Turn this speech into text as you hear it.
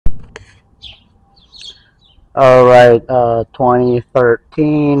All right,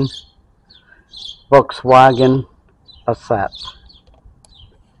 2013 Volkswagen Passat.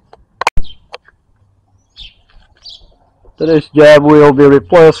 Today's job we will be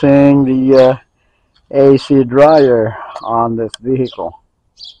replacing the AC dryer on this vehicle.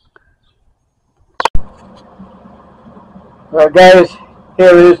 Well, guys,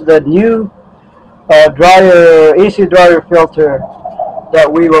 here is the new dryer AC dryer filter that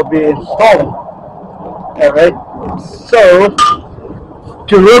we will be installing. All right. So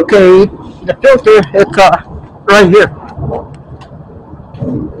to locate the filter, it's right here.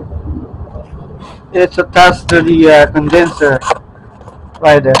 It's attached to the condenser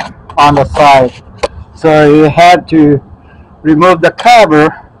right there on the side. So you have to remove the cover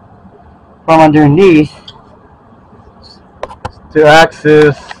from underneath to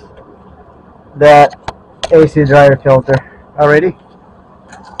access that AC dryer filter. Already?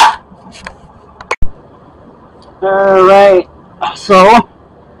 Alright, so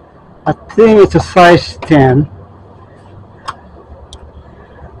I think it's a size 10.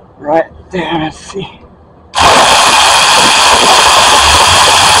 Right there, let's see.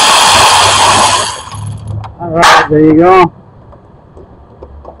 Alright, there you go.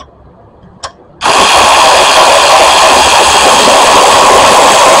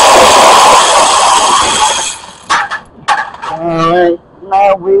 Alright,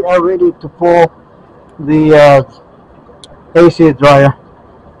 now we are ready to pull the AC dryer.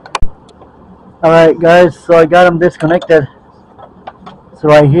 Alright guys, so I got them disconnected. It's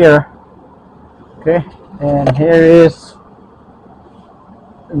right here. Okay, and here is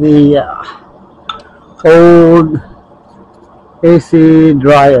the old AC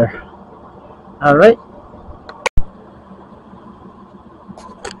dryer. Alright.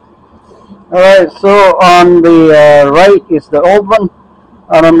 Alright, so on the right is the old one,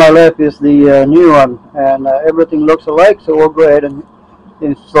 and on my left is the new one, and everything looks alike, so we'll go ahead and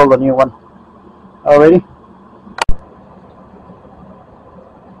install the new one. Already?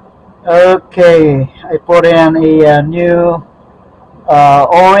 Okay, I put in a new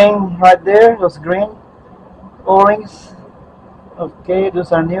O-ring right there, those green O-rings. Okay,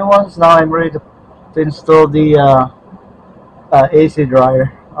 those are new ones. Now I'm ready to install the AC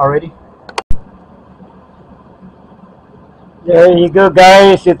dryer already. There you go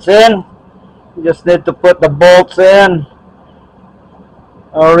guys, it's in. You just need to put the bolts in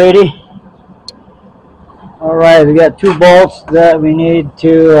already. Alright, we got two bolts that we need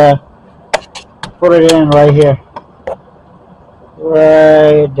to put it in right here.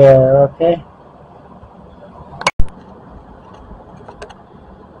 Right there, okay.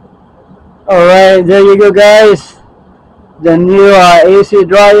 Alright, there you go guys. The new AC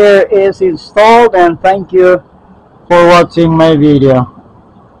dryer is installed, and thank you for watching my video.